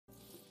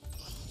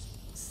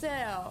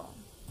So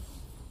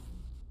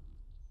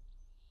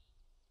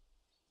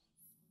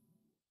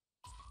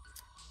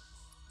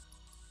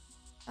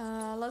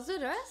let's do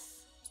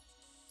this.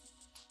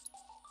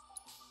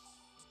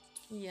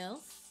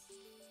 Yes.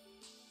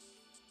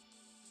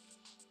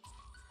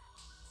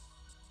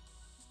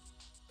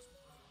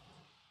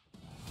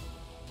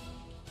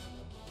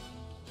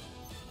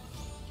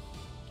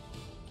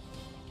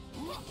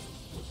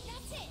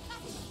 That's it.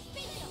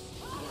 Bingo.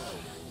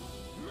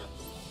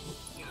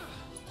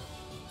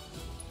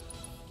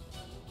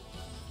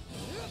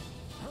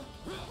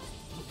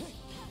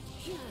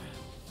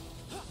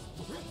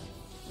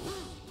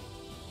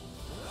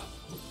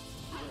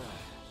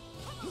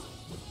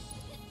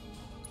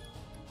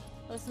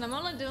 Listen, I'm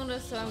only doing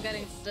this so I'm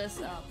getting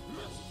this up.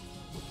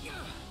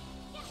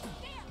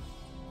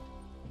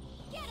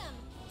 Get him.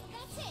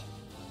 That's it.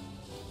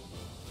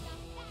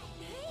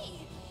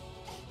 Hey.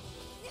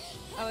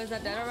 Oh, is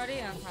that dead already?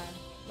 Okay.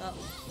 Well,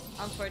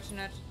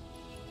 unfortunate.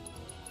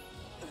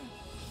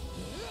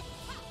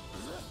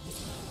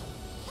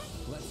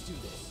 Let's do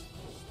this.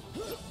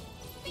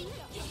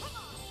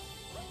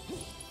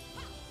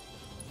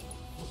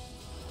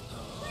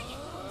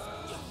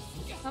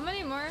 How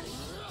many more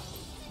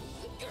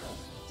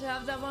to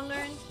have that one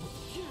learned?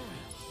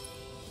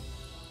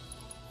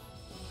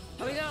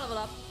 Oh, we gotta level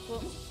up.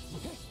 Cool.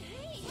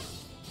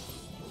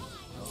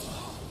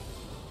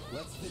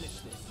 Let's finish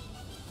this.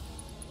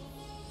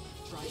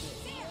 Try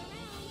this.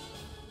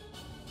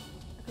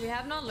 We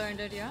have not learned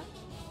it yet.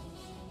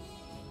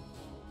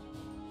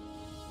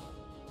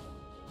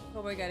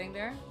 But we're getting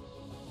there.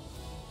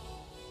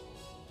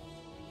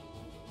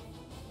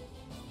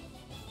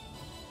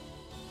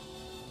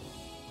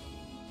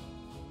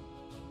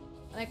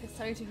 Like,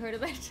 starting to hurt a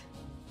bit.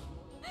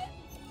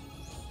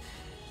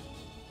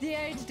 The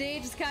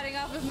ADHD just cutting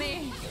off with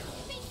me.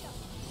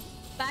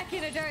 Back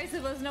in the days,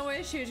 it was no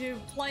issue to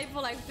play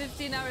for like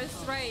 15 hours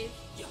straight.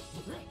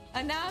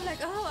 And now I'm like,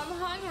 oh, I'm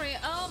hungry.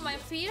 Oh, my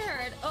feet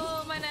hurt.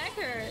 Oh, my neck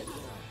hurts.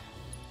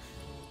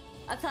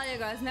 I tell you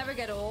guys, never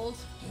get old.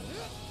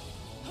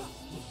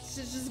 It's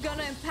just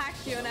gonna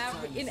impact you in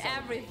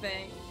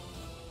everything.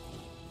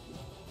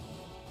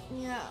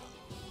 Yeah.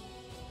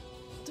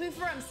 To be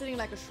fair, I'm sitting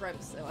like a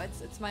shrimp, so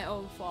it's my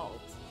own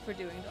fault for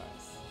doing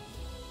this.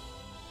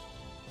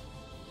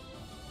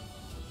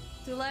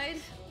 Too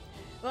late?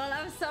 Well,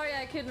 I'm sorry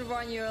I couldn't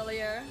warn you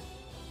earlier.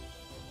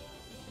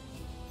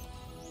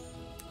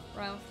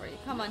 Round 3.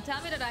 Come on,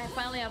 tell me that I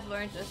finally have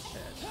learned this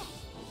shit.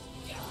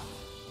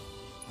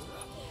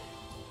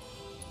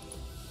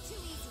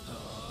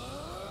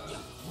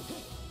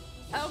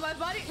 Oh, my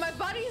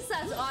body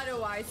says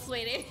otherwise,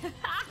 sweetie.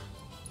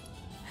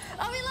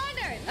 Oh, we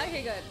learned it!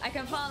 Okay, good. I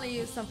can finally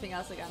use something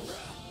else again.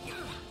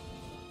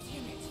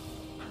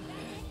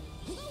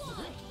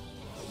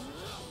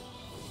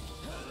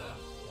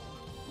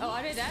 Oh,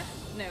 are they dead?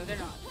 No, they're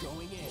not.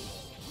 Going in.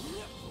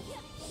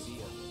 See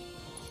ya.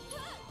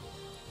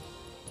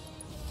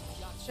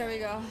 There we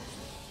go.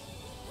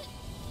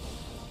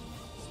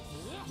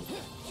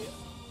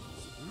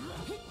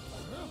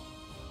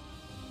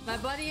 My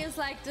body is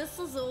like, this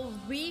is a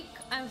weak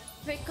and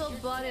fickle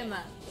body,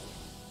 man.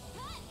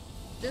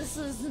 This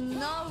is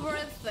not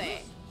worth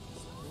it.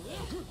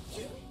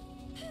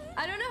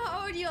 I don't know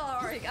how old you are,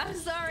 Auric. I'm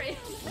sorry.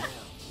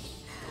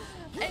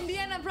 In the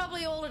end, I'm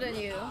probably older than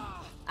you.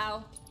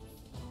 Ow.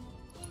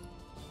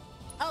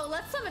 Oh,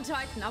 let's summon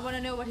Titan. I want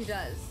to know what he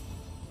does.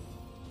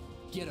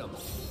 Get him.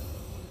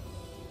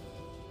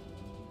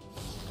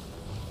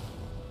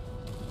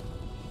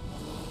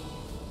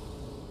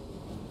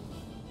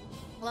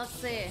 Let's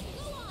see.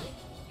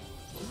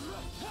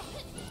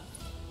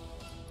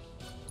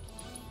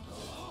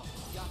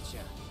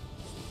 Gotcha.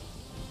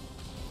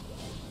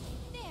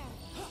 There.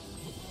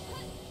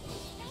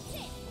 That's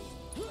it.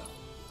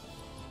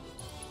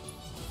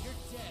 You're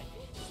dead.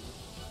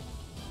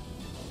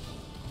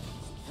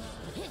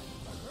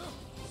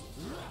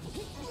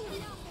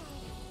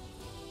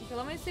 Okay,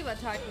 let me see what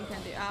Titan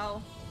can do.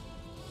 Ow.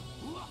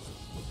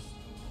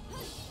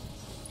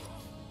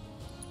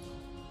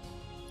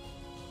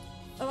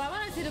 Oh, I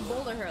want to see the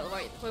boulder hurl.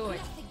 Wait.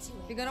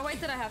 You're gonna wait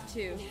till I have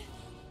 2.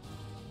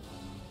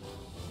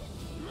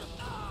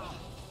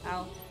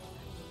 Ow.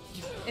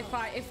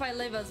 If I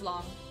live as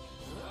long.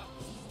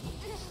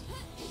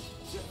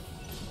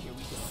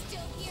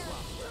 Still here.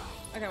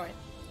 Okay, wait.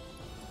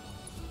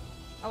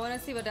 I want to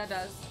see what that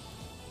does.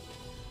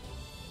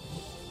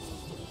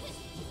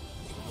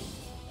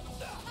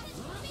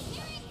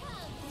 Here it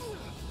comes.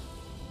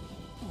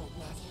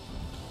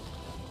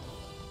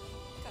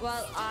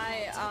 Well,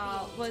 I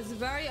was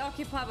very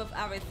occupied with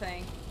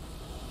everything.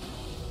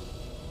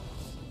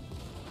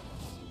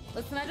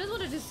 Listen, I just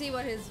wanted to see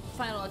what his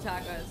final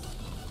attack is.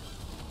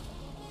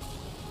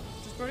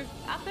 Just pretty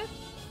epic.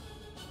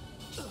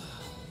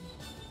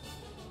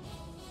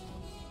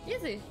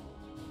 Easy.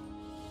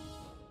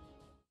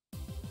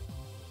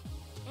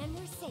 And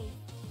we're safe.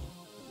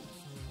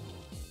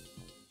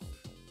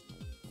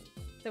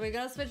 So we're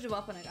gonna switch the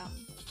weapon again.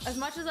 As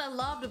much as I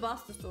love the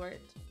Buster Sword.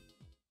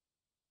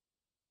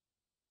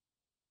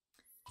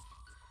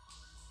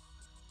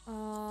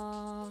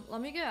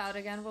 let me go out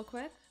again real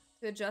quick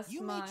to adjust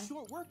You my... made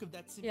short work of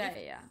that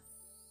Yeah.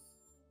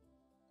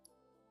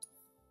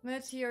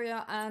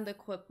 Material and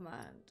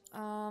equipment.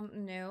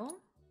 No.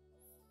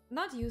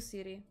 Not you,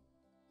 Siri.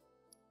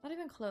 Not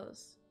even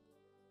close.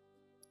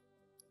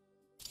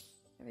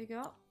 There we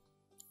go.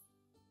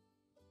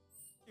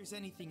 If there's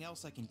anything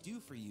else I can do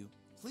for you,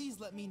 please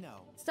let me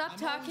know. Stop I'm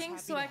talking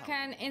always so happy I to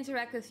can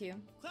interact with you.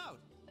 help. Cloud,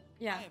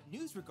 Yeah. I have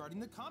news regarding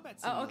the combat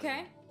Oh, simulator.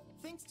 okay.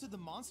 Thanks to the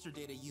monster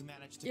data you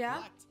managed to Yeah.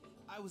 collect,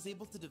 I was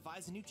able to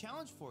devise a new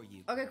challenge for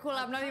you. Okay, cool.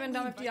 I'm not even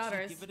done with the kindly invite you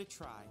others. to give it a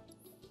try.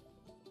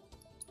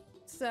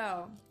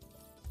 So.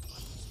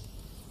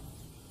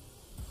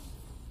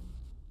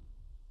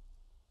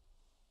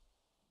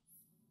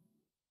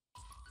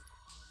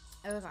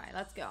 Okay,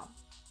 let's go.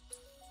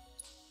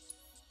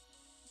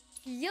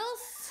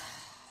 Yes.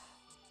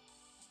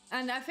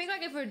 And I think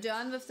like if we're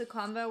done with the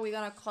combo, we're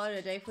gonna call it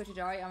a day for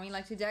today. I mean,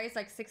 like today is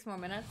like 6 more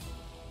minutes,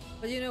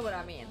 but you know what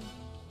I mean.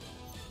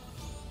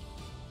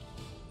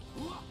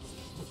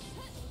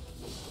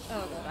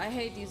 Oh god, I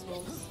hate these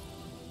wolves.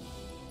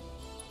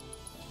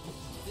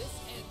 This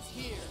ends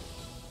here.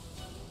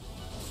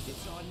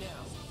 It's on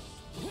now.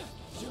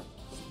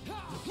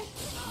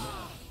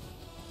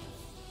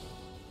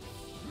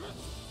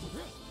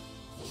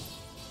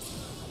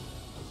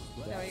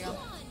 There we go.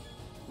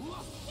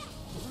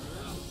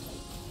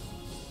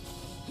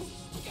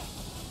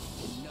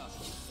 Enough.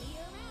 See you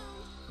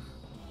around.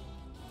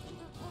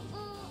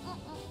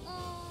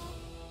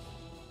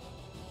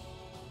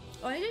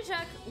 Oh, I need to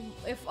check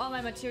if all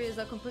my materials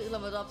are completely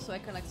leveled up so I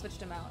can like switch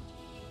them out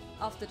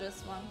after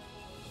this one.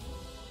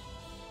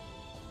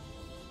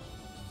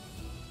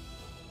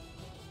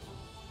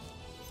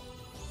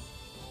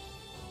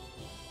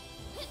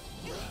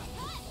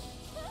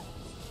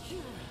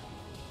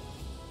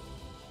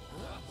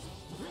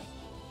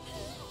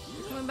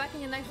 Coming back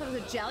in your next one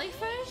with a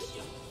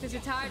jellyfish? Because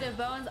you're tired of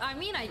bones? I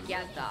mean, I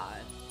get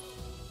that.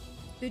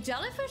 Do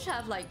jellyfish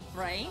have like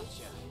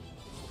brains?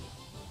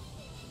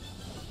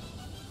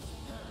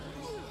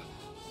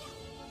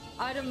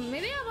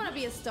 Maybe I want to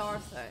be a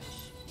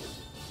starfish.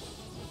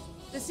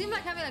 They seem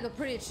like having like a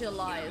pretty chill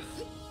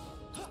life.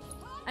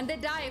 And they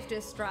die if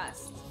they're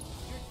stressed.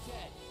 You're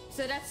dead.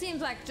 So that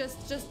seems like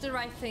just the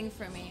right thing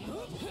for me.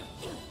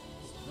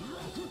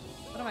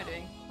 What am I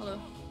doing? Hello.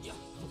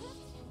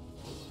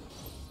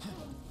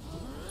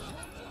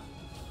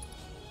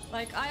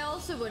 Like, I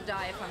also would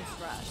die if I'm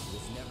stressed.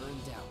 Was never in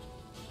doubt.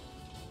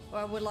 Or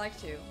I would like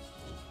to.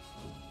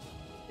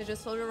 They're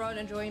just float around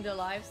enjoying their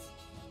lives.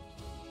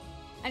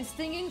 And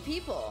stinging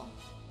people.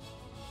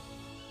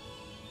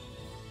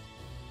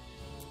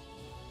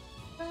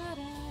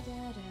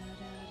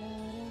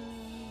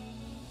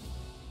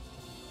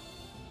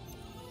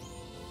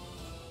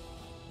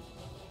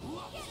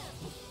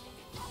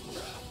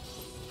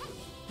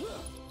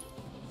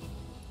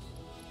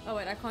 Oh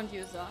wait, I can't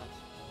use that.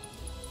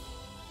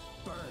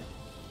 Burn.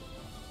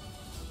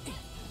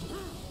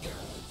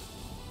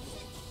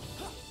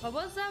 What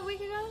was that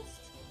weak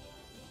against?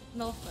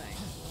 Nothing.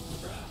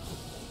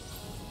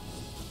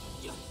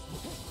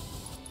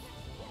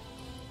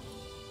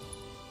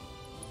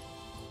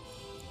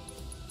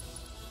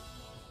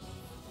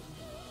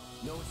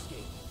 No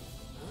escape.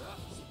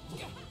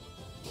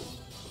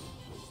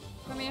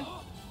 Come here.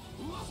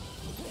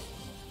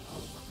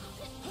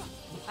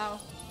 Ow.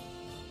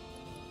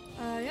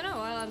 You know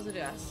what? I'll do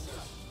this.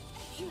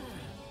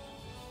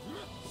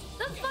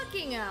 The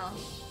fucking hell!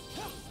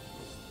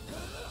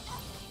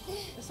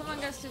 If someone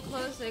gets too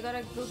close, they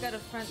gotta go get a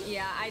friend.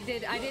 Yeah, I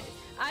did. I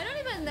don't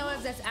even know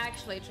if that's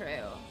actually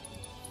true.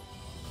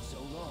 So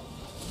long.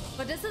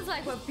 But this is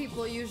like what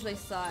people usually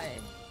say.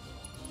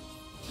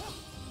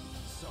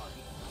 Sorry.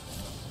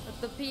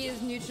 That the P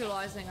is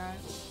neutralizing her.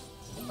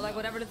 Or like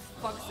whatever the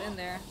fuck's in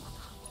there.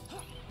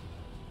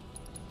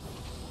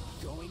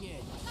 Going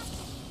in.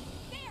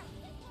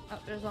 Oh,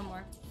 there's one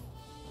more.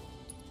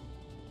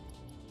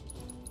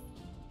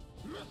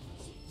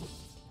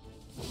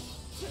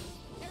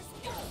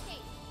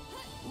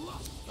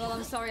 Well,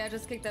 I'm sorry, I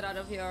just kicked that out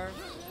of your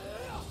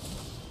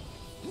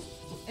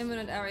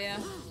imminent area.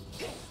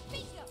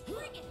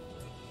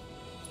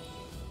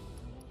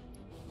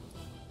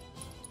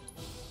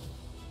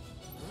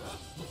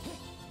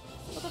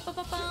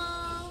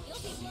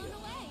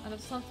 And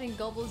if something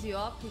gobbles you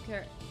up, who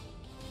cares?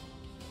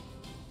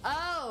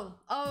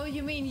 Oh,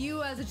 you mean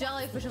you as a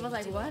jellyfish? I was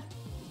like, what?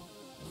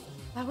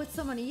 Why would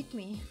someone eat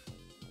me?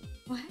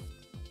 What?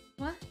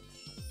 What?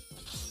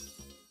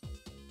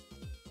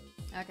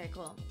 Okay,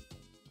 cool.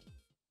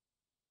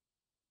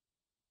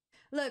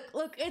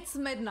 Look, it's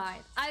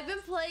midnight. I've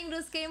been playing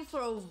this game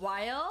for a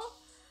while.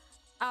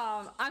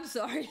 I'm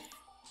sorry.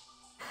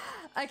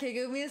 Okay,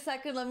 give me a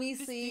second. Let me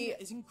see.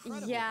 This is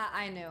incredible. Yeah,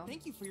 I know.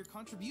 Thank you for your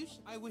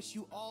contribution. I wish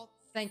you all.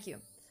 Thank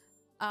you.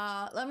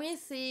 Let me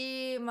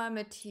see my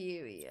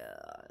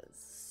materials.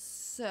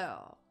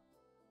 So,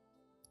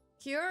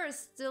 Cure is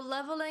still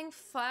leveling.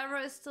 Fire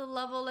is still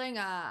leveling.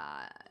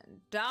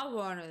 That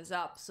one is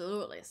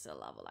absolutely still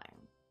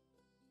leveling.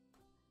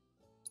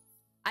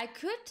 I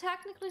could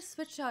technically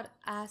switch out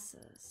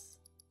asses.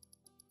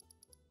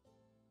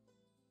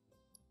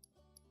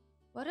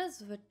 What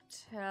is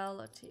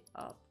vitality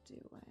up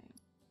doing?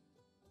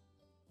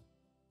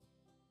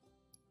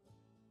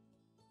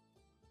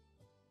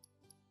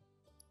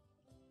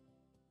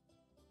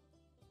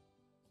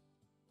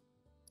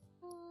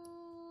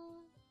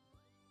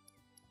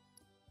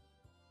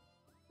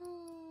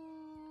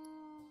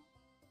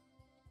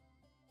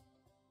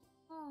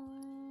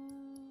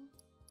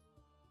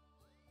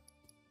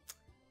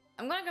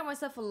 I'm gonna get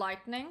myself a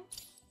lightning.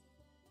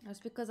 That's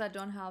because I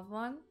don't have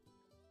one.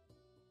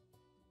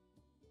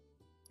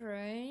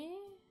 Right.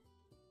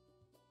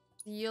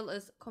 Heal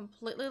is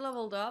completely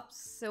leveled up,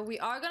 so we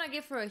are gonna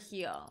give her a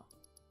heal.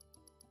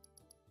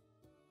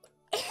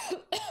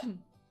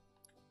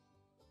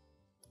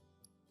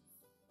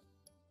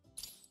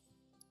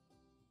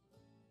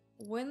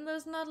 Wind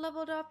is not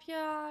leveled up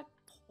yet.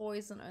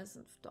 Poison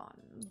isn't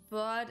done,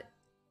 but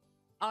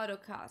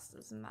autocast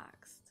is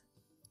maxed.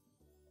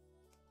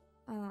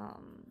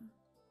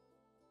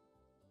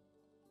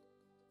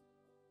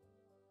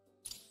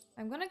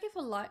 I'm gonna give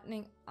a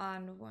lightning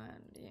and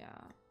wind, yeah.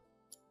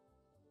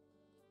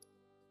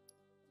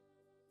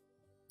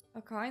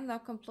 Okay,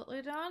 not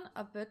completely done,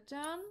 a bit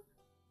done.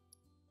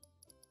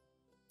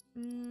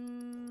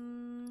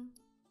 I'm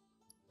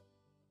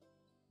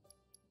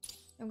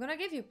gonna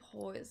give you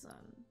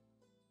poison.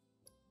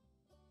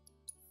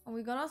 And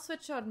we're gonna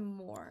switch out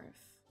morph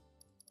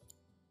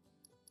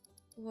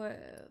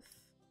with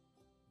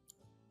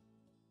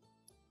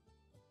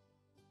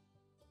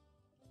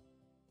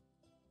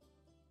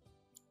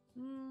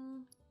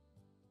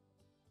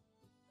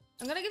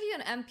I'm gonna give you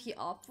an MP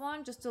up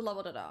one just to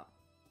level it up.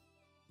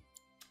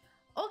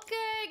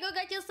 Okay, go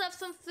get yourself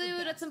some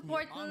food. That's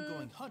important.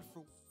 Ongoing hunt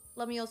for...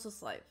 Let me also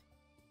slave.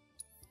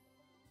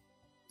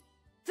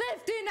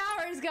 15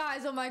 hours,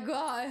 guys! Oh my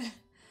god!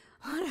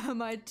 What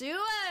am I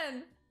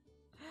doing?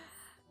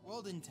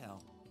 World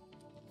intel.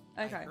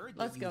 Okay, I heard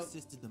let's that go. You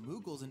assisted the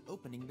Mughals in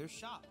opening their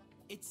shop.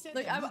 It said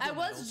Like, that I Mughal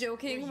was medals,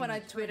 joking their when I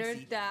unique twittered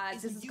currency, that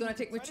is this a is gonna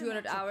take me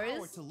 200 preternatural power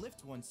hours. to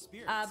lift one's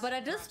spirits. But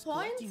at this Perhaps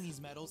point- collecting these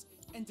medals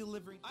and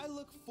delivering. I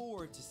look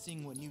forward to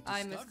seeing what new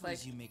I discoveries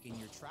misclicked. you make in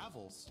your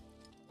travels.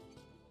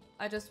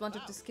 I just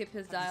wanted Wow. to skip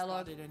his Have you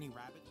dialogue. spotted any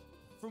rabbit?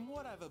 From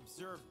what I've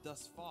observed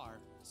thus far,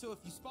 so if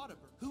you spot a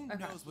bird, who Okay.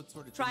 knows what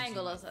sort of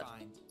Triangle things is you it? might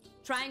find.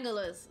 Triangle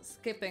is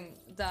skipping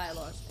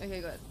dialogue. Okay,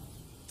 good.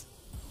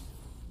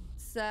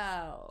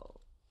 So,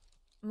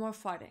 more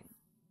fighting.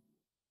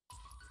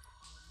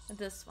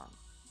 This one.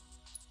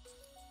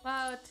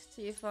 Cloud,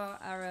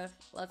 Tifa, Arif,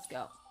 let's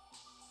go.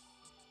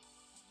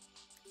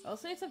 I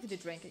also need something to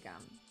drink again.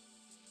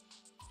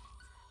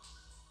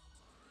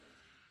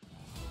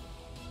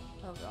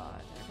 Oh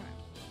god, okay.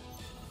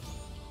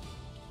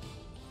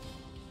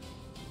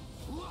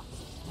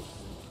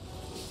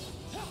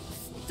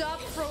 Stop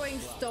throwing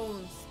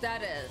stones,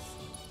 that is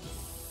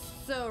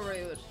so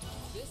rude.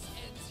 This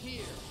ends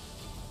here.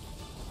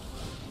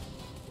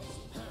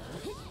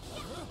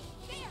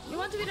 You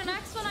want to be the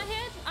next one I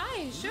hit?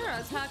 I sure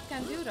as heck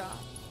can do that.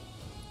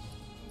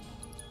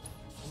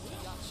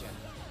 Gotcha.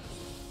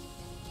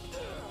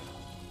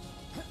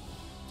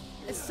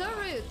 It's so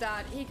rude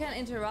that he can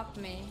interrupt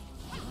me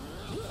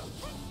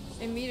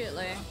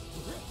immediately.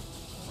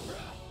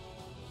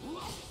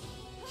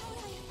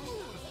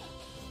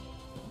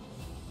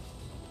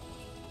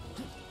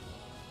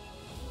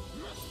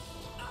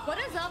 What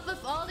is up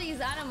with all these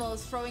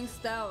animals throwing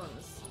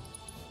stones?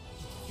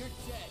 You're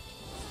dead.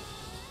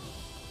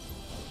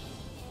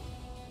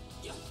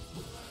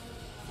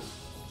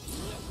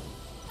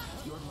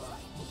 You're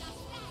mine.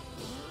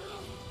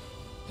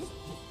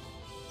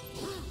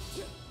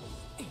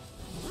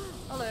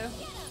 Hello.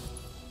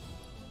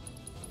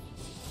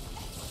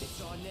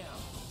 It's on now.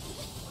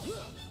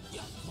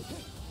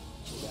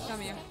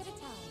 Come here. Step at a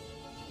time.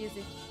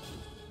 Easy.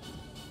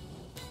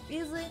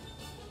 Easy.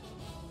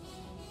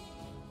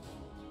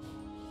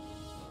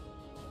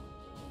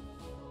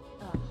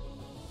 Oh,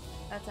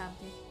 that's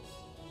empty.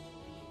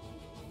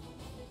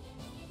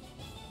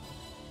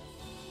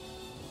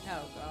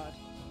 Oh god.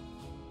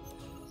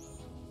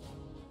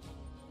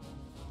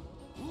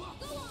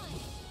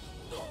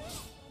 Go on.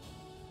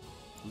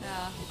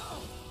 Yeah.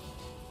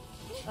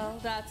 Well,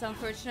 that's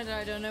unfortunate that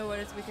I don't know what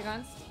it's weak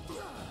against.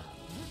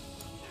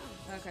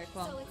 Okay,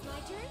 cool. So it's my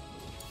turn?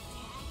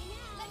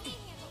 Let me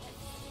handle this.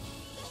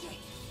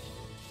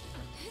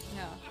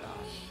 Oh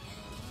gosh.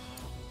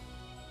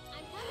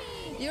 I'm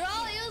coming. You're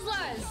all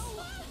useless!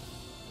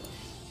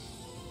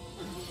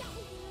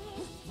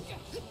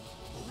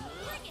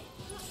 Bring it.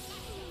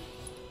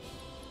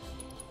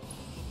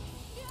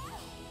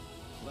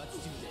 Let's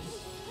do this.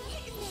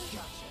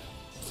 Gotcha.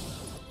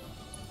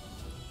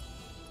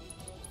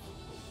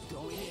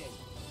 Going in.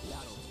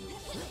 That'll do.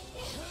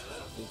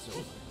 It's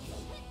over.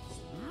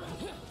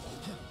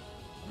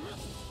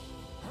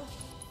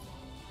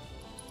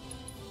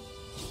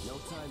 No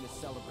time to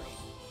celebrate.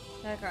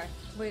 Okay,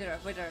 wait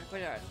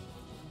it.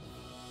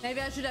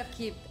 Maybe I should have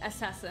kept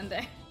assassin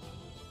there.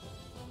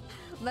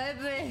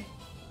 Maybe.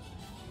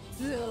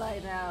 Too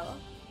late now.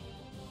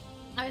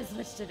 I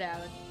switched it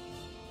out.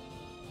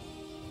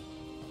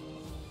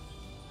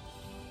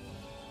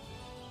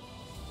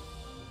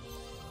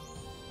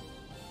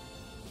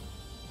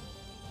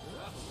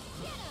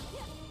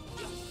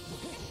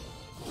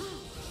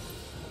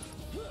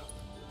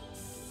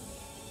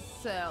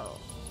 so.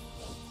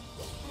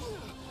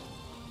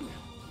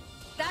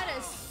 That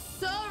is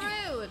so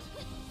rude.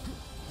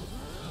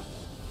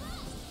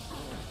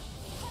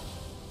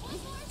 One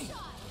more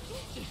shot.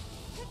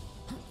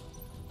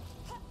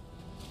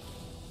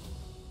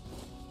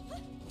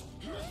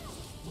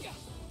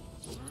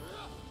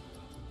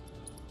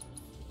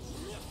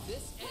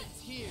 This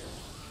ends here.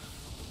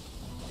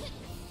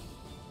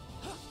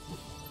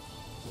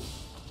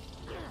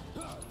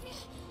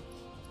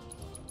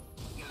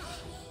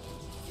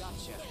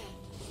 Gotcha.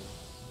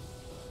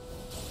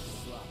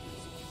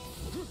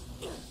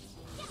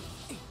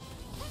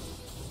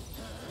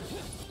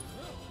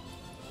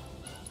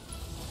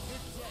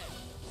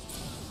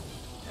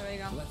 There we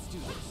go. Let's do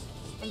this.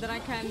 And then I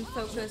can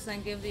focus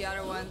and give the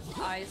other ones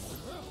ice.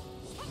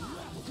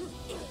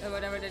 Or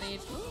whatever they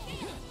need.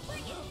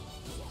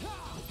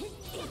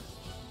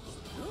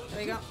 There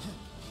we go.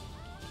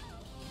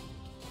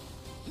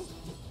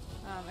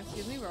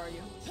 Excuse me, where are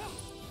you?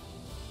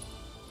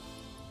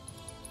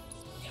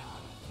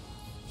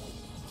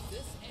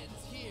 This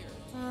ends here.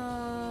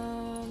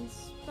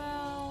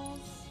 Spells.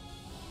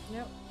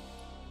 Nope.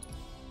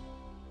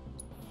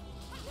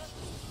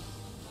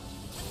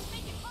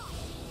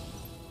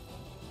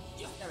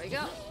 There we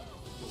go.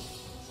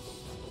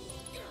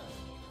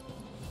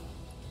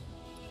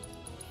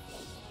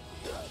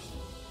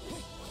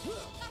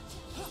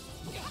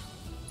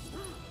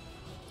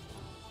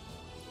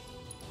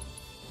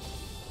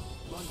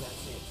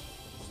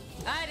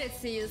 I did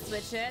see you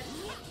switch it.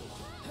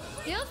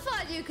 You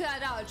thought you could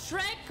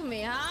out-trick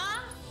me,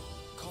 huh?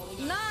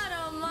 Not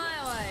on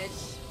my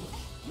watch.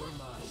 You're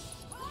mine.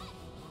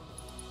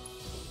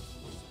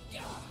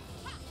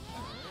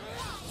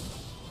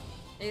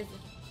 Easy.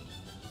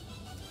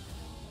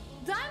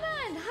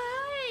 Diamond,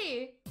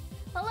 hi!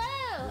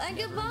 Hello, and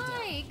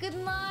goodbye. Good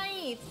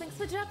night. Thanks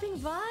for dropping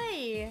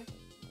by.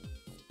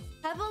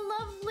 Have a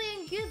lovely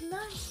and good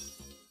night.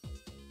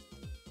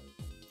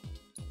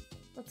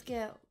 Let's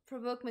go.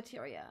 Provoke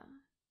materia.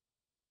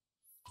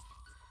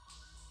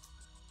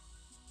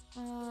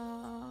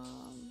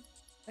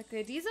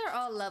 Okay, these are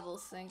all level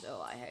synced.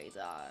 Oh, I hate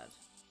that.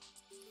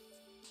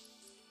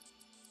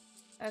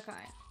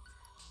 Okay.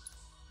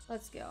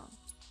 Let's go.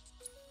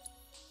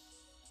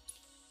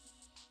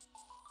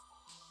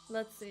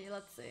 Let's see.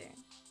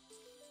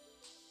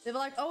 They were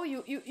like, oh,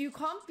 you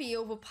can't be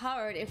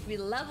overpowered if we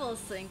level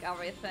sync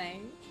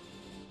everything.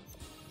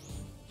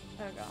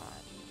 Oh god.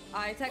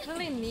 I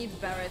technically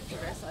need Barret for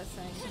this, I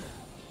think.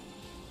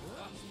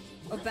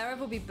 Or Barret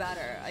will be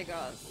better, I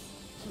guess.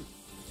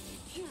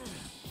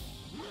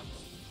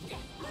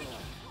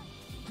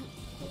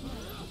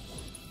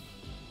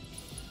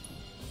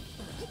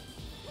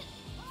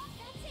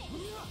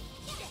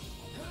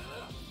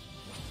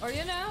 Or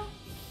you know?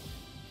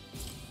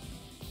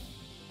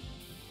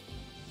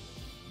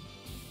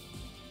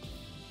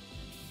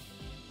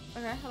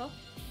 Okay, hello.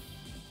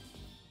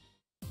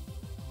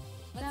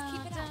 Let's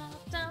keep it up.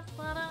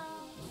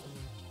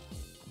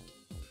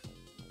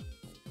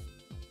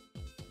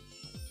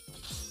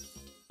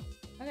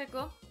 Okay,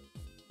 cool.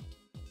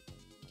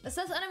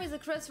 Assess enemies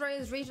across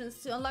various regions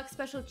to unlock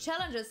special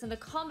challenges in the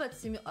combat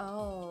simu-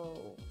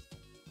 Oh.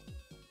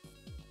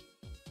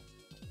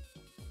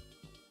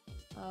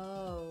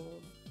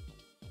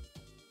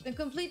 Then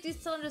complete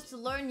these challenges to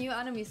learn new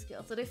enemy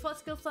skills. The default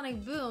skill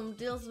Sonic Boom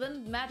deals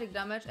wind magic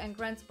damage and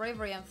grants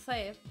bravery and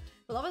faith.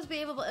 Will always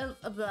be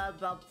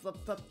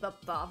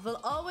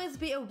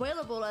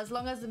available as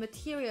long as the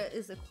material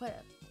is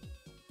equipped.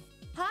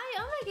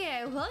 Hi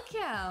Omega,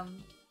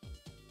 welcome!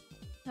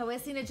 Have we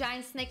seen a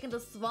giant snake in the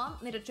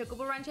swamp near the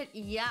Chocobo Ranch yet?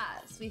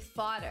 Yes, we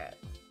fought it.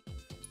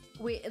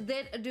 We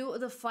did do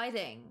the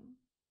fighting.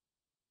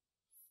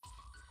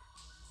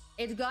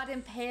 It got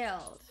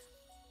impaled.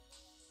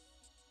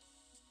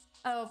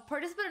 Oh,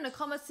 participate in the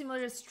combat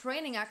simulator's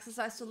training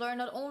exercise to learn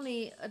not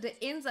only the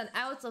ins and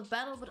outs of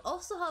battle, but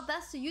also how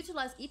best to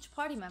utilize each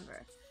party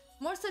member.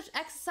 More such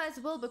exercise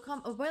will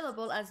become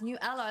available as new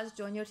allies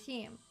join your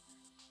team.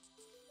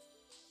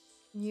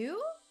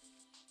 New?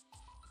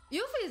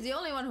 Yuffie is the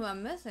only one who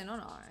I'm missing,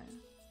 aren't I?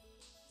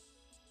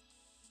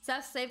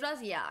 Seth saved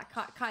us? Yeah,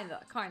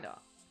 kinda.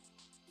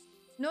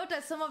 Note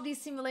that some of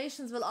these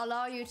simulations will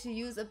allow you to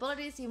use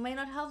abilities you may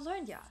not have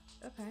learned yet.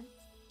 Okay.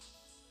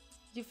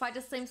 Did you fight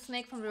the same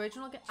snake from the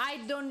original game? I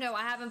don't know.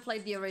 I haven't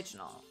played the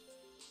original.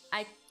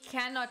 I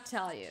cannot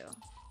tell you.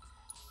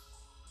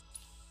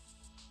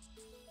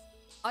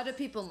 Other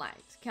people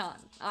might.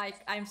 Can't.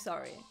 I'm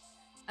sorry.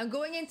 I'm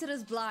going into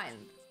this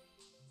blind.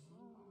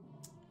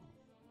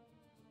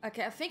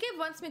 Okay, I think it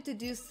wants me to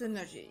do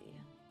synergy.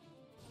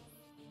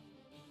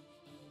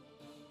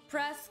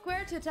 Press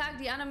square to attack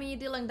the enemy,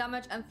 dealing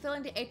damage and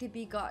filling the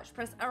ATB gauge.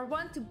 Press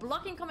R1 to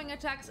block incoming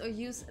attacks or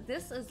use...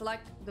 This is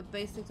like the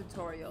basic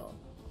tutorial.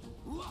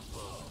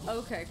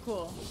 Okay,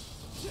 cool.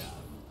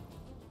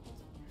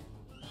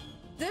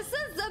 This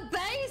is the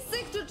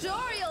basic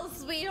tutorial,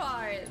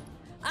 sweetheart!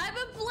 I've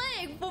been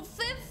playing for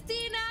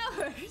 15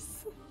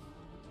 hours!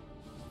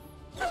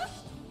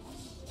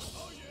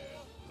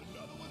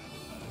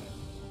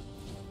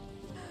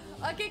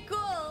 Okay,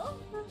 cool.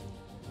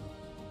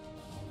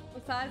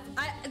 Besides,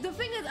 the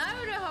thing is, I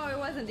don't know how it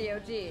was in the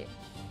OG.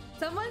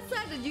 Someone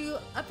said that you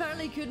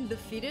apparently couldn't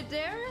defeat it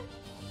there.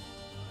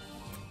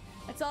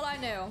 That's all I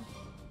know.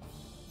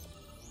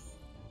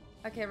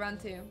 Okay, round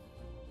 2.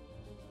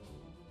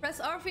 Press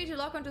R3 to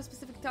lock onto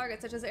specific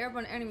targets, such as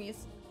airborne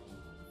enemies.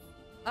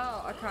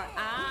 Oh, okay.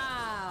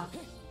 Ah!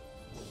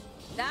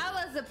 That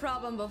was the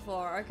problem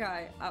before.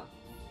 Okay. Oh.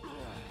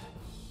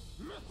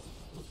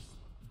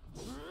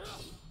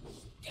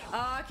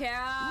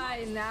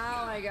 Okay,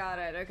 now I got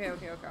it. Okay.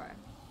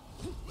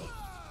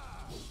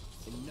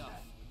 Enough.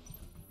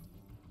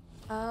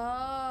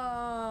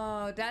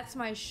 Oh, that's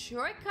my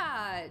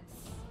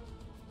shortcuts.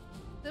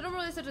 Little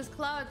moves such as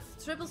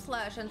Cloud's triple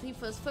slash and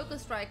Tifa's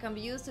focus strike can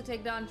be used to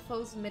take down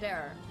foes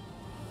midair.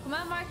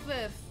 Command marked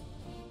with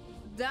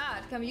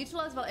that can be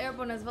utilized while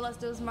airborne as well as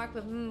those marked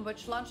with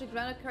which launch a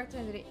grounded character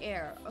into the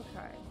air.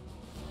 Okay.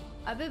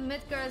 I bet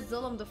Midgar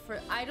Zulum the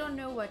first. I don't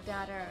know what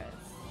that is.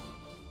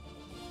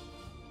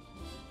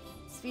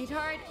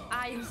 Sweetheart,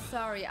 I'm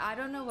sorry. I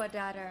don't know what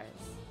that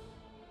is.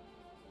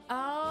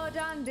 Oh,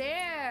 down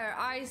there.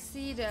 I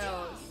see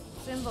those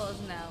symbols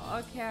now.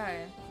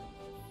 Okay.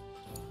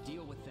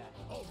 Deal with that.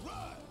 All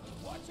right,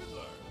 watch and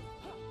learn.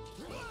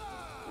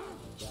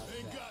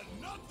 Ain't got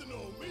nothing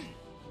on me.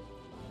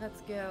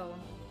 Let's go.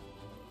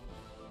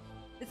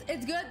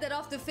 It's good that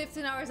after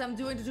 15 hours I'm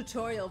doing the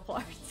tutorial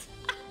part.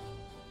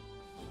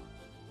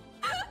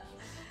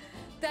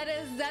 that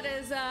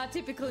is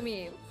typically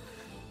me.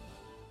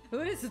 Who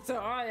is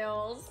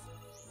tutorials?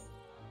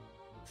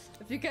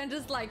 If you can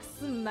just like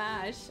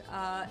smash,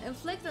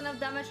 inflict enough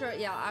damage or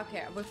yeah,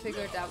 okay, we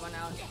figured that one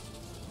out.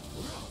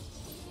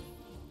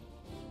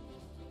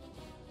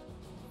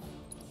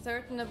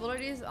 Certain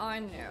abilities I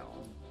know.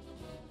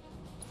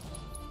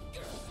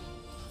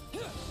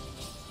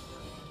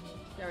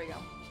 There we go.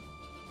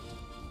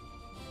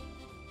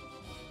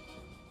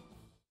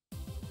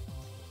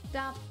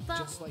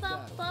 Just like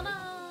that.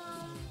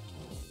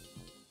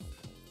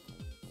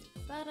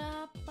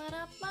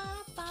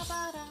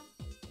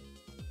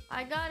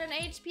 I got an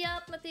HP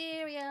up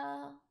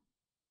material.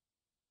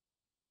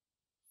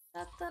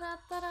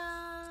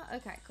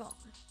 Okay, cool.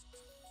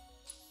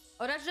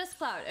 Oh, that's just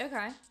Cloud.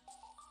 Okay.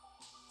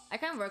 I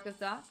can work with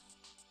that.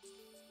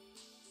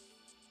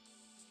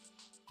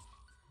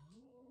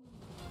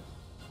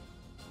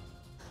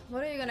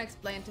 What are you gonna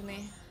explain to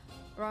me?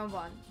 Round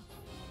 1.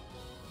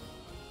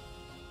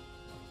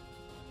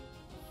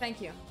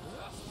 Thank you.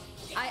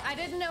 I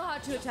didn't know how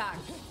to attack.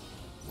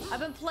 I've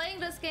been playing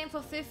this game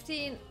for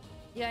 15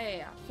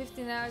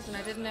 hours and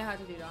I didn't know how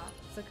to do that.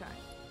 It's okay.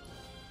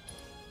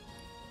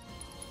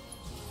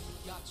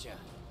 Gotcha.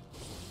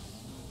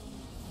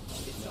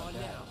 It's on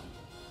now.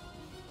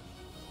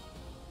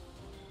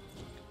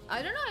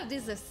 I don't know if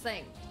this is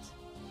synced.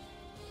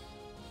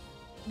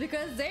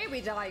 Because they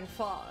be dying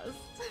fast.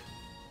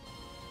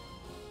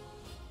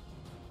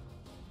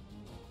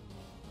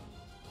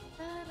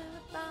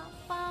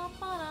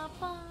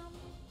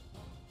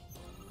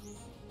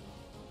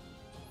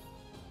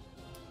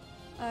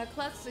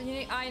 Klutz,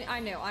 I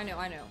know.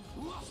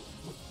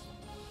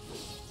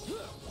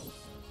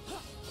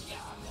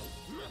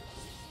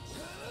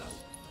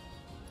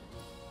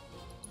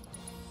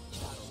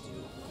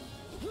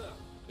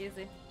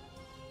 Easy.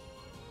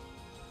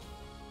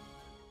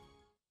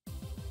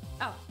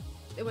 Oh,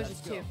 it was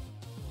just 2.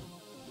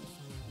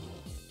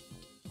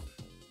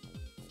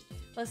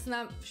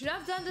 Listen, should I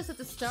have done this at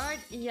the start?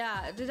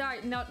 Yeah, did I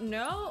not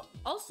know?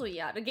 Also,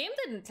 yeah, the game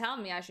didn't tell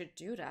me I should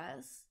do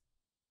this.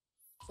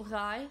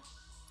 Okay?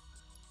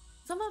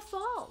 It's not my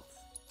fault.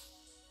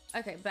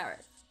 Okay,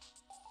 Barret.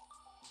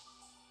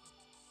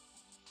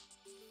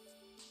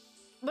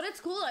 But it's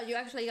cool that you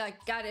actually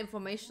like got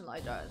information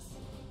like this.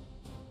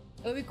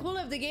 It would be cool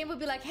if the game would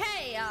be like,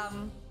 hey,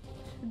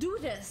 do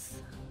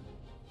this.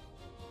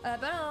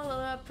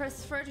 Better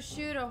press fur to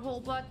shoot or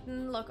hold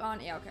button, lock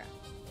on. Yeah, okay.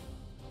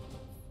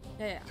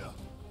 Yeah.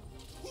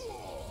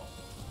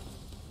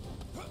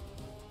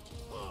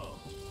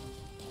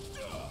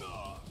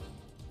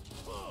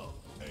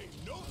 Ain't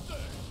no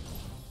thing.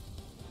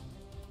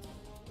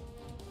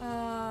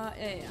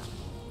 Yeah.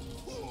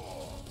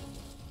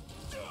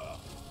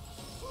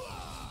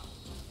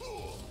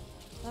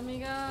 Let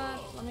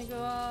me go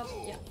up.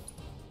 Yeah.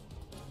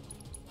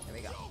 There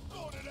we go.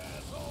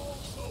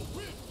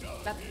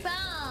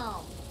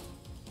 Ba-boom!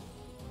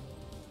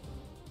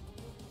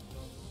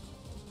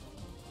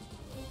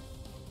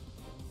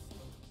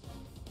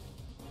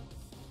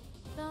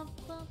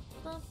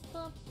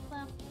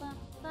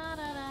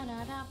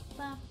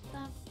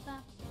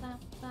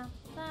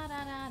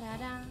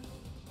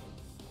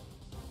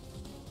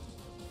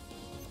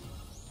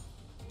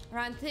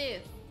 Round 2.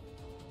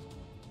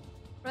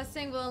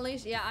 Pressing will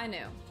unleash. Yeah, I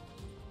know.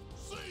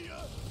 See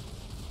ya.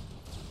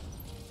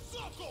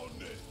 Suck on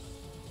this.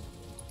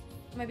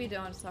 Maybe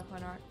don't suck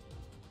on art.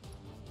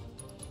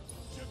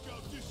 Check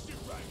out this shit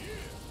right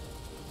here.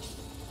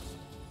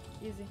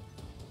 Easy.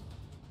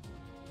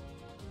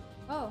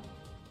 Oh.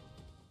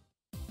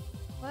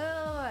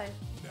 Wait.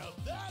 Now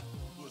that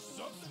was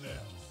something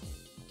else.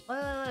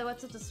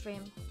 what's with the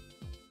stream?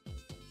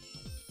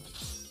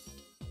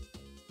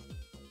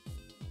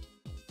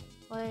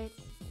 Wait.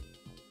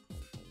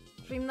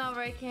 Stream not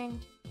working.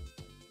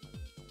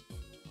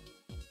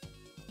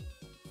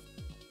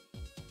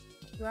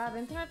 Do I have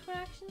internet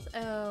connections?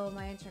 Oh,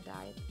 my internet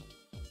died.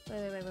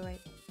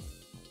 Wait.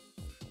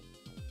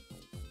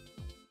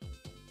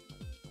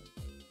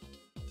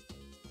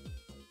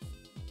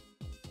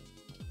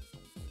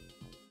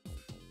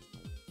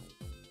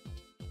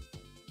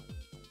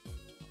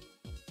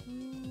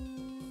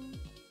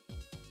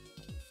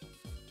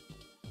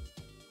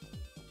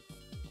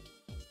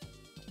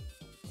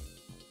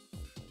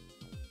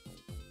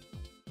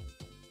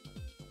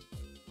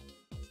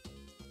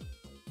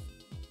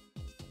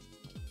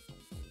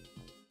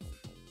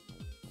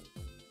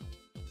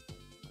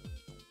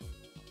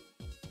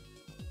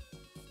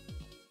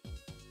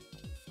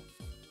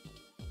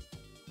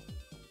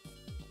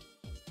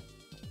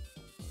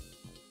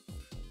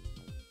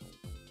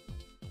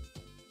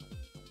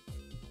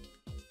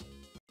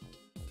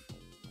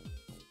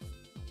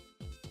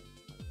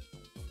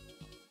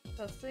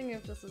 Testing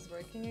if this is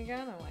working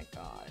again. Oh my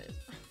god.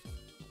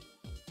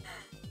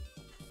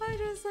 I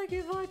just like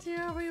give out to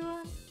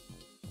everyone.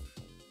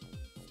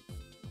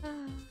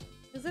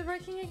 Is it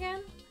working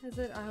again? Is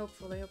it?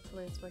 Hopefully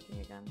it's working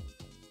again.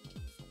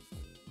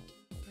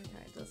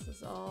 Okay, this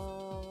is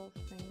all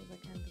things I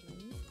can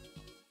delete.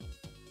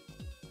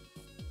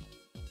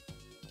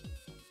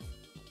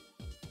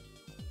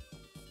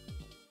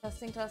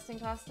 Testing.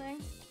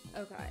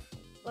 Okay,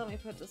 let me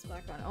put this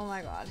back on. Oh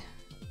my god.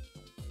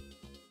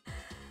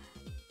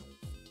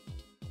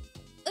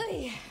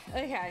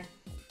 Okay.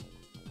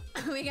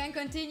 We can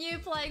continue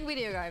playing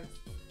video games.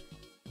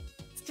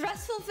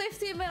 Stressful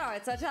 15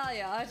 minutes, I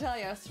tell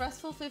you.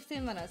 Stressful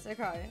 15 minutes,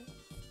 okay.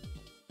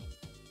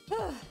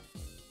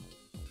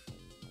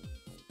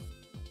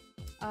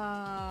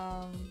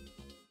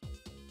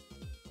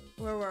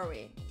 Where were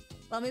we?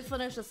 Let me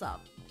finish this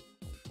up.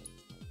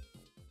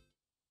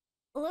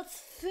 Let's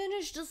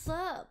finish this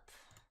up.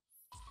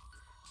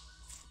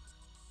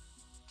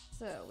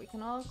 So, we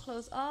can all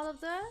close all of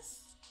this.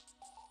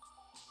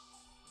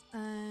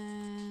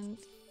 And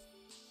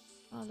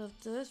all of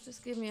this,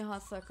 just give me a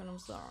hot second, I'm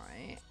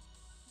sorry.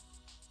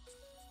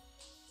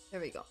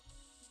 There we go.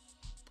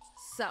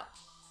 So,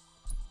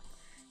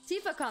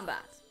 Tifa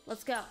combat,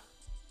 let's go.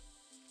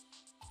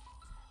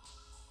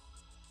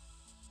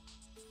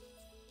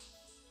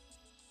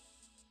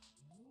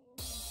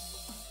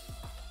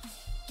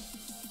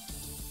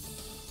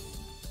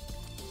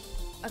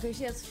 Okay,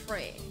 she has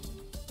free.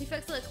 Tifa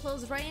excel at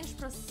close range,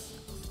 press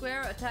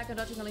square, attack and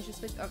dodging unleash your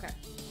switch. Okay.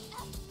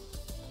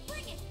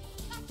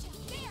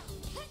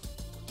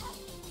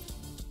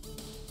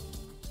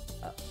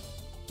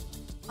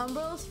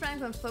 Umbrella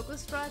Strength and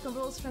Focus Strike.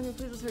 Umbrella Strength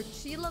increases her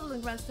chi level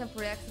and grants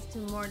temporary access to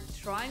more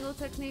triangle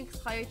techniques.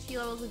 Higher chi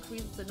levels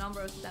increases the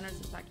number of standards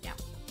attack. Yeah.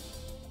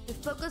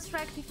 With Focus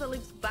Strike, Tifa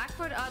leaps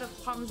backward out of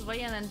harm's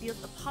way and then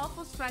deals a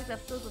powerful strike that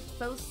fills a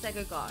foe's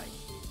stagger guard.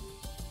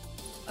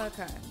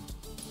 Okay.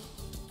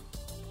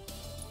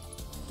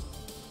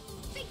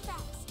 Think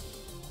fast.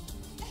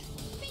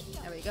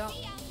 There we go.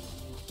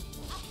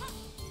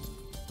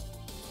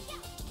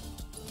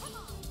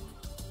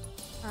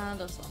 And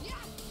this one.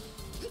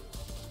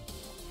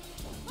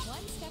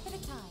 One step at a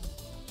time.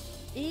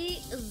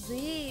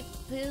 Easy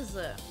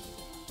peasy.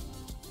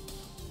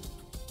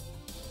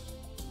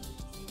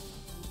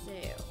 So.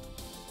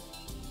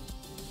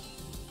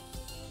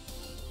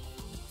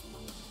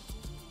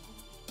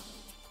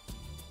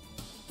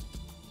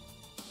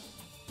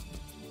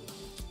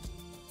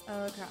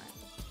 Okay.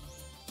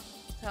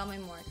 Tell me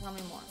more.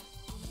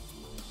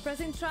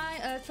 Pressing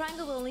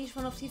triangle will unleash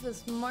one of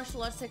Tifa's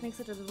martial arts techniques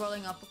such as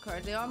rolling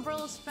uppercut. The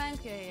Umbrella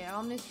Strength, yeah.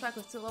 Omni Strike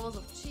with 2 levels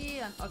of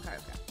chi and... Okay.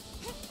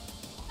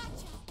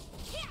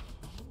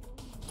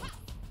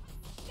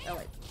 Oh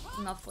wait,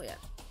 not full yet.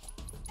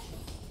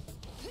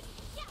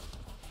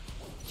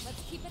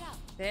 Let's keep it up.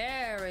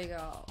 There we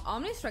go.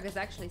 Omni Strike is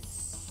actually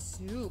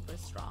super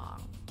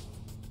strong.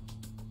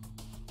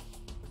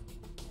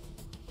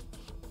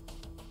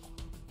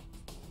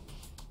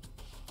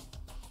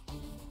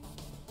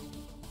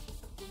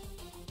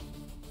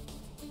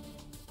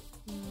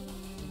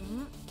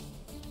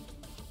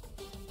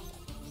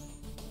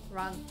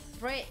 Round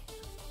 3.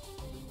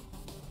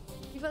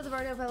 Tifa's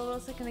ability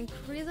available can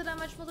increase the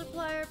damage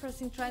multiplier.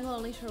 Pressing triangle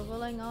unleash her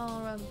willing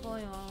all around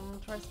volume.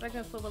 Try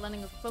striking a foot with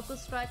landing a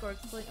focus strike or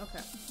explain.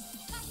 Okay.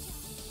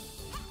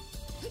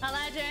 Hi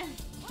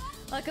Legend!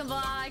 Welcome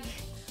back!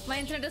 My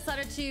internet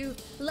decided to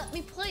let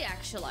me play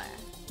actually.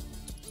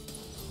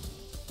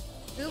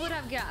 Who would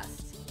have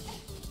guessed?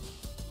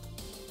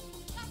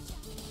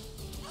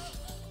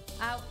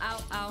 Ow,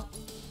 ow, ow.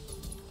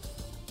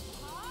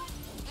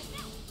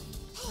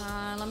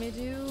 Let me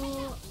do...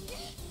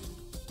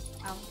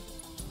 Ow.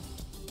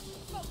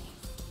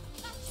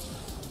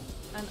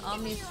 An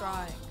Omni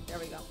Strike. There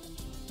we go.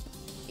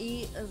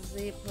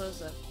 Easy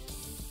pussy.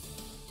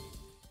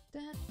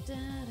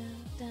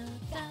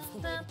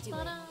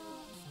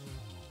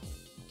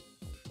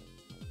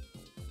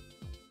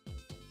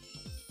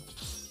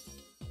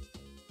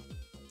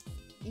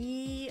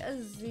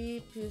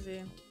 Easy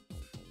peasy.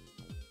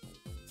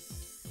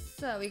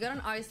 So we got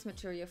an ice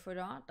material for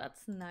that.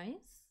 That's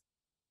nice.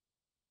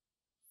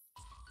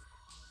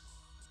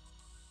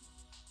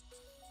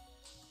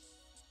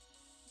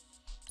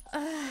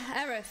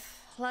 Aerith.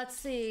 Let's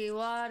see.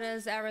 What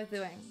is Aerith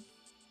doing?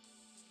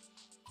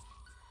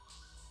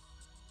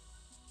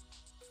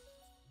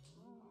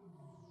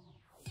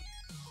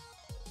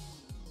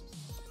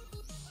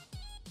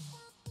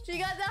 She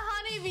got the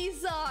honeybee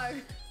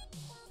song.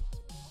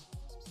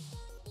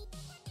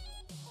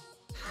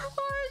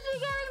 Why is she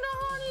getting the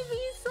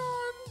honeybee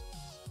song?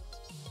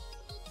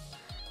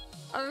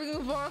 I'm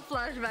looking for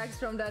flashbacks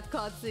from that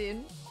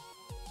cutscene.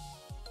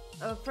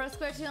 Press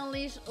square to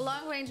unleash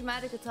long-range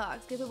magic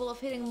attacks capable of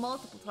hitting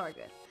multiple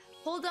targets.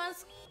 Hold down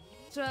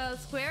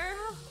square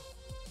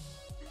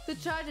to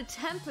charge a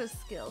Tempest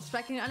skill.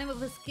 Striking an enemy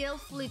with a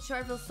skillfully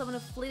charged will summon a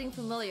fleeting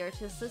familiar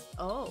to assist.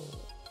 Oh.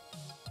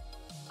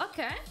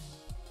 Okay.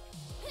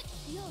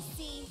 You'll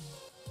see.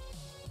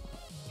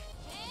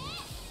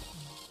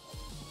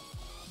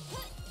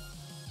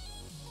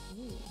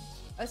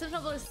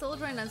 Essential is Soul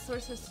Drain and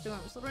Sorcerer's Storm.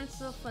 Soul Drain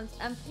softens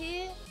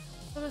MP.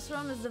 Sorcerer's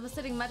Storm is a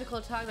devastating magical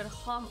attack that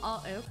harm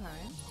all.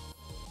 Okay.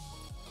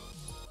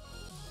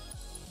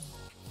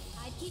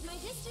 I'd keep my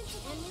distance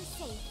and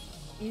we're safe.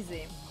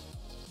 Easy.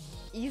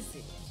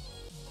 Easy.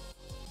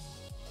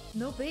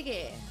 No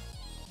biggie.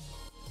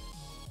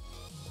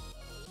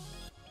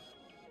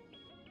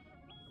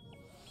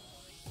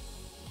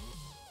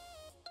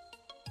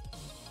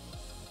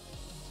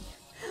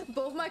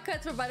 Both my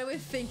cats were, by the way,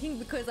 thinking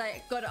because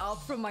I got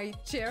up from my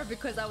chair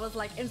because I was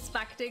like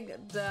inspecting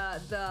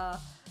the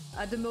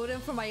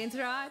modem for my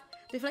internet.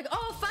 They're like,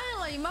 "Oh,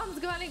 finally, mom's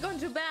gone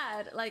to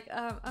bed." Like,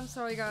 I'm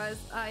sorry, guys.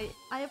 I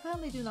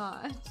apparently do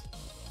not.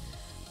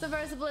 Some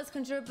various abilities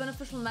conjure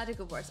beneficial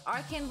magical words.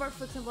 Arcane Word,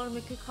 for example, will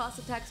make it cost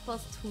attacks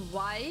plus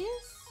twice.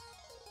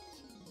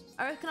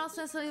 Or it can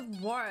also instantly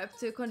warp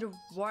to conjure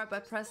warp by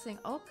pressing.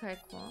 Okay,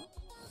 cool.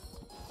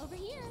 Over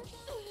here.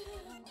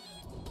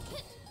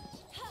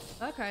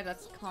 Okay,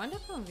 that's kind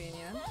of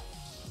convenient.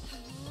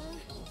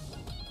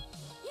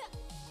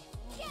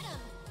 Get him!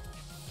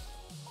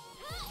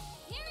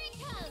 Here he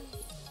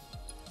comes!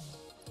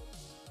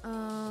 Not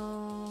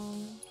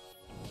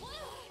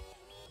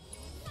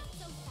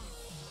so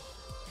fast.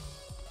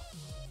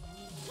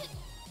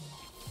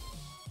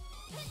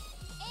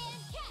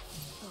 And catch!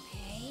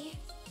 Okay.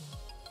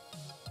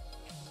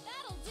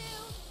 That'll do!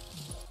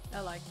 I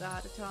like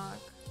that attack.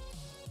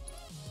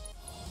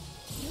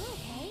 You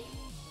okay?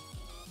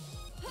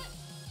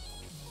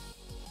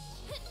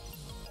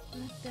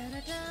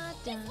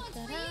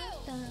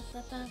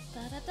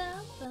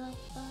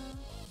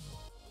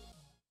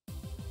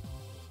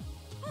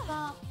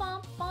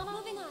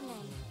 Moving on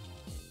then.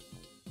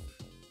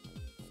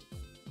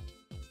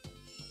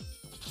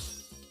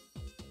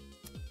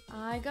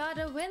 I got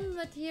a wind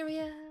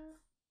material.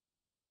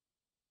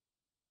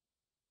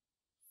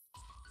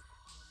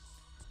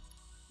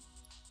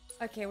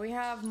 Okay, we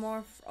have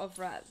more of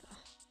red.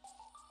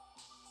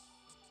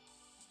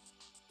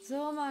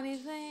 So many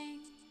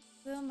things.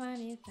 So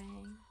many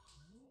things.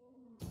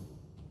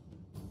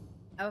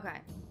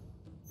 Okay.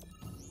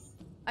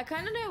 I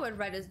kind of know what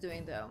red is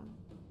doing though.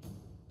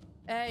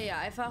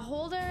 Yeah, if I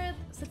hold her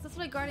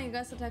successfully guarding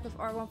against attack of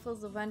R1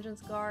 fills the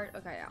vengeance guard.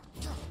 Okay, yeah.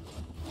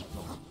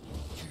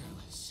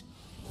 Careless.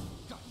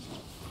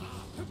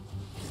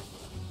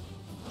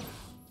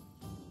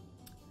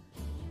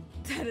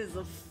 That is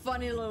a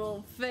funny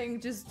little thing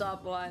to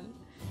stop on.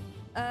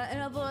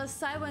 Enable a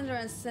Sidewinder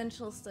and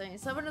Central Stage.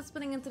 Sidewinder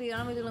spinning into the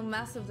enemy dealing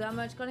massive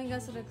damage. Guarding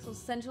against the actual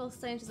Central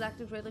Stage is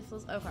active greatly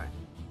feels. Okay.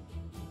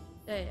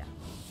 Yeah.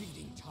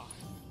 Feeding time.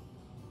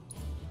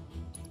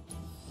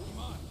 Come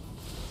on.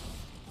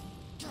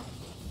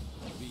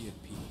 Be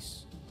at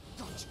peace.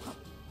 Gotcha.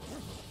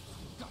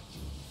 Gotcha.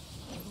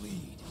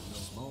 Bleed.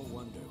 Small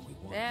wonder we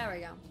want. There we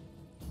go.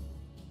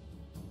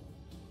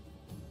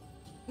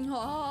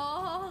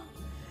 Oh,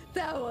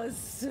 that was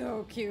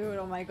so cute.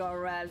 Oh my god,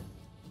 Red.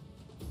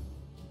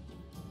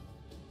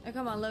 Oh,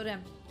 come on, load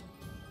him.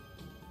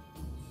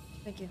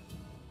 Thank you.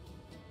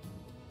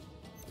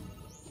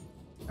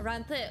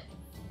 Around two.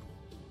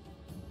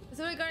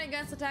 So we're going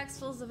against attacks,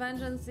 fills the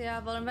vengeance. Yeah,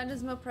 while in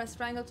vengeance mode, press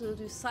triangle to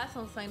do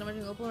siphon flank,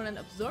 damaging opponent and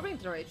absorbing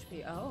their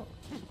HP. Oh.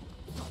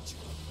 Gotcha.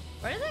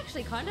 Red is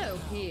actually kind of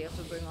OP, if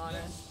we're being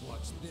honest.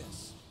 Watch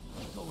this.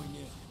 Going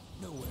in.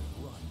 Nowhere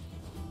to run.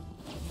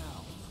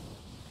 Now.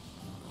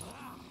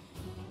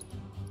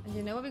 And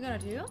you know what we're gonna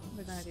do?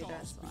 We're gonna do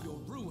this For your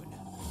one. ruin.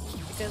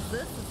 Because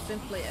this is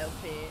simply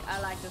OP. I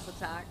like this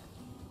attack.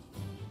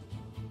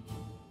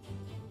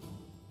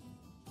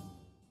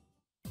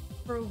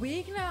 For a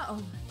week now? Oh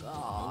my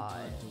god.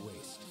 Time to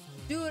waste.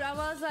 Dude, I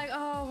was like,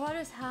 oh, what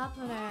is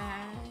happening?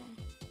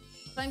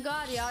 Thank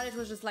god the outage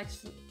was just like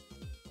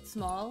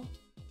small.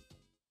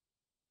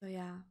 So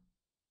yeah.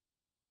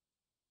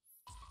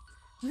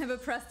 Never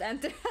pressed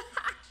enter.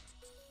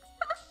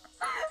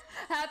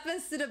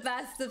 Happens to the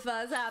best of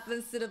us.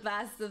 Happens to the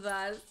best of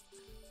us.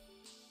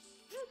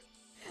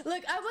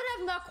 Look, I would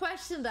have not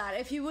questioned that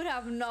if you would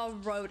have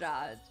not wrote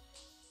that.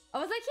 I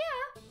was like,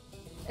 yeah,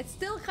 it's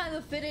still kind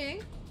of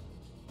fitting.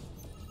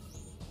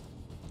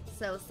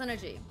 So,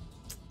 synergy.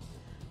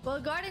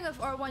 While guarding with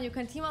R1, you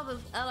can team up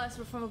with allies to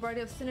perform a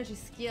variety of synergy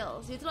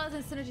skills.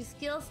 Utilizing synergy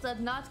skills does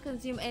not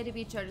consume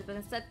ADB charges, but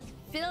instead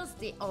fills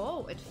the...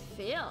 Oh, it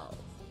fills.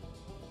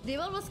 The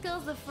available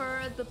skills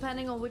differ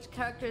depending on which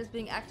character is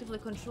being actively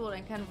controlled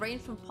and can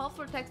range from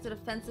powerful attacks to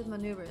defensive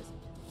maneuvers.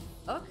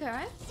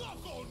 Okay.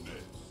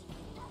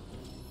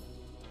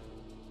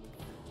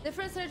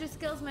 Different synergy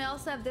skills may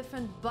also have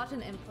different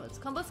button inputs.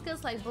 Combo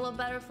skills like Bullet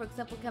Batter, for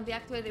example, can be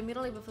activated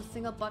immediately with a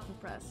single button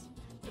press.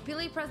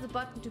 Repeatedly press the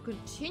button to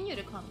continue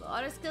the combo.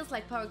 Other skills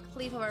like Power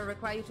Cleave, however,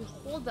 require you to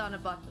hold down a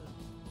button.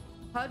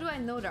 How do I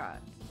know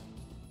that?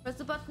 Press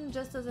the button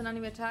just as an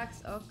enemy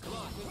attacks. Okay. Come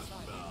on, good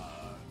side.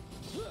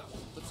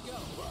 Let's go.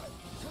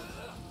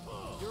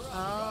 You're up.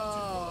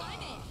 Oh.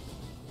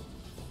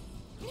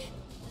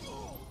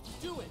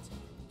 Do it.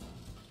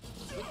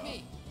 With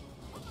me.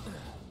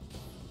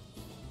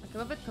 I'm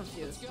a bit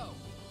confused. Let's go.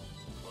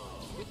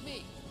 With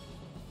me.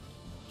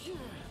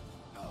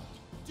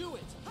 Do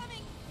it.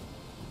 Coming.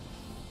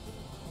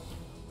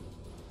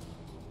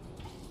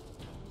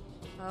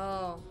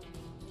 Oh.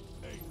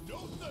 Ain't no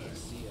thing.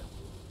 See ya.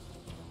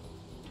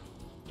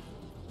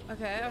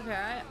 Okay,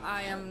 okay.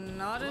 I am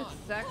not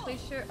exactly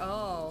sure.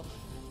 Oh.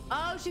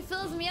 Oh, she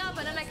fills me up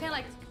and then I can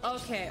like...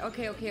 Okay.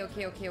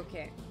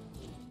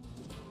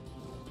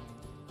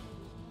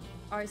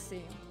 I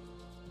see.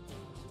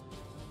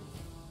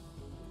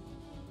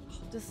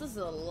 This is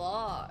a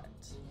lot.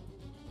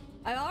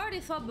 I already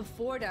thought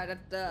before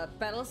that the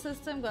battle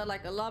system got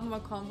like a lot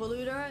more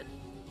convoluted,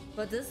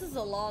 but this is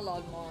a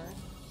lot more.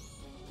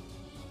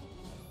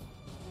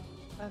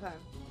 Okay.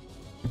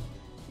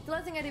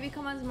 Utilizing ADB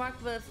commands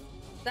marked with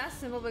that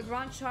symbol will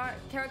grant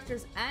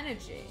characters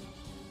energy.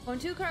 When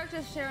two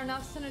characters share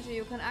enough synergy,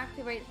 you can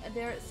activate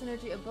their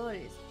synergy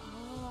abilities.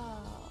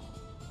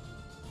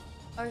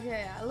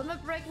 Okay,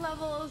 limit break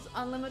levels,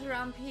 unlimited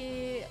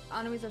MP,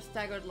 enemies are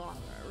staggered longer.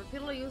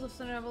 Repeatedly use of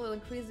synergy will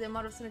increase the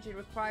amount of synergy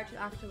required to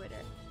activate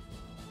it.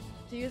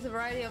 To use a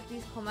variety of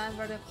these commands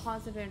rather than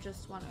concentrate on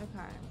just one.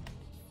 Okay.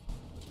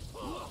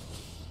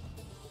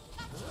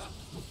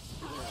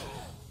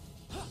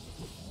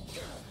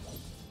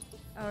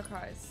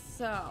 Okay,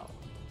 so...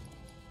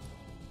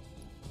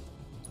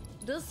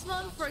 This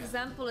one, for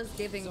example, is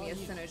giving me a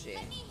synergy.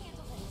 Let me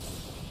handle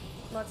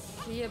this. Let's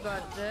see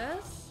about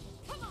this.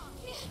 Come on.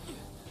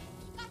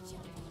 Gotcha.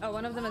 Oh,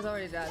 one of them is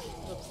already dead.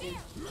 Whoopsies.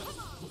 Come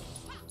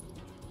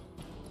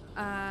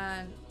on.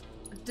 And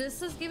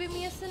this is giving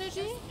me a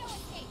synergy. No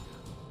escape.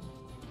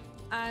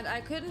 And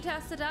I couldn't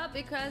test it out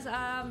because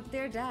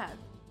they're dead.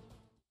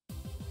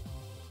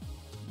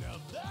 Now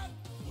that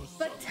was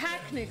But something.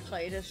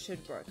 technically this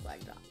should work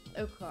like that.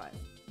 Okay.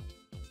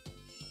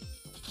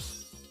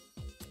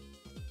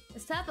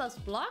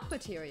 Established block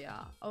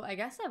materia. Oh, I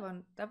guess that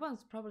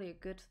one's probably a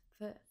good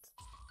fit.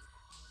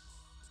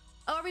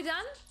 Oh, are we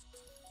done?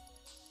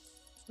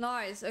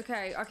 Nice.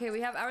 Okay,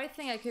 we have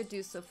everything I could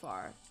do so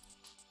far.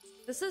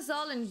 This is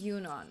all in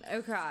Yunnan.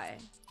 Okay.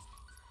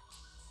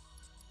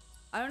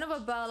 I don't know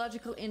what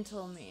biological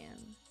intel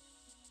mean.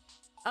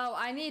 Oh,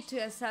 I need to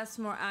assess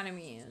more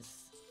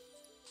enemies.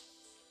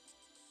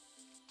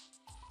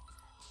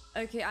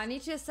 Okay, I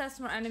need to assess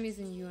more enemies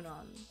in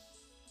Yunnan.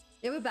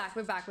 Yeah, we're back.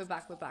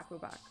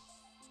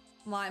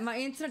 My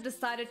internet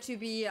decided to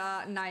be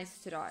nice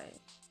today.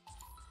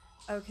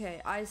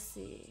 Okay, I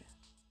see.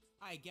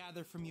 I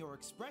gather from your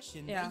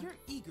expression Yeah. that you're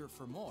eager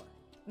for more.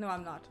 No,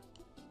 I'm not.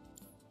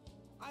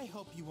 I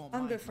hope you won't I'm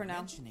mind good for now.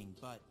 mentioning,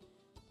 but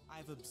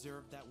I've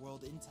observed that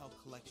world intel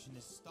collection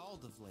is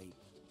stalled of late.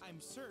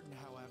 I'm certain,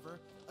 however,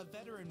 a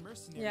veteran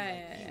mercenary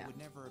like you would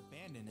never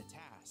abandon a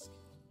task.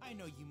 I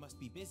know you must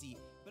be busy,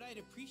 but I'd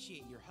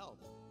appreciate your help.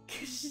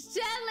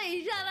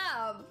 Shelly, shut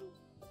up!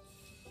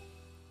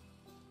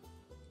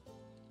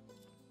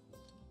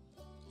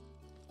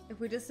 If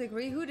we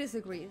disagree, who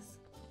disagrees?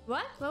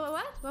 What?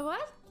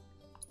 What?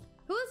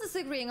 Who is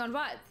disagreeing on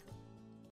what?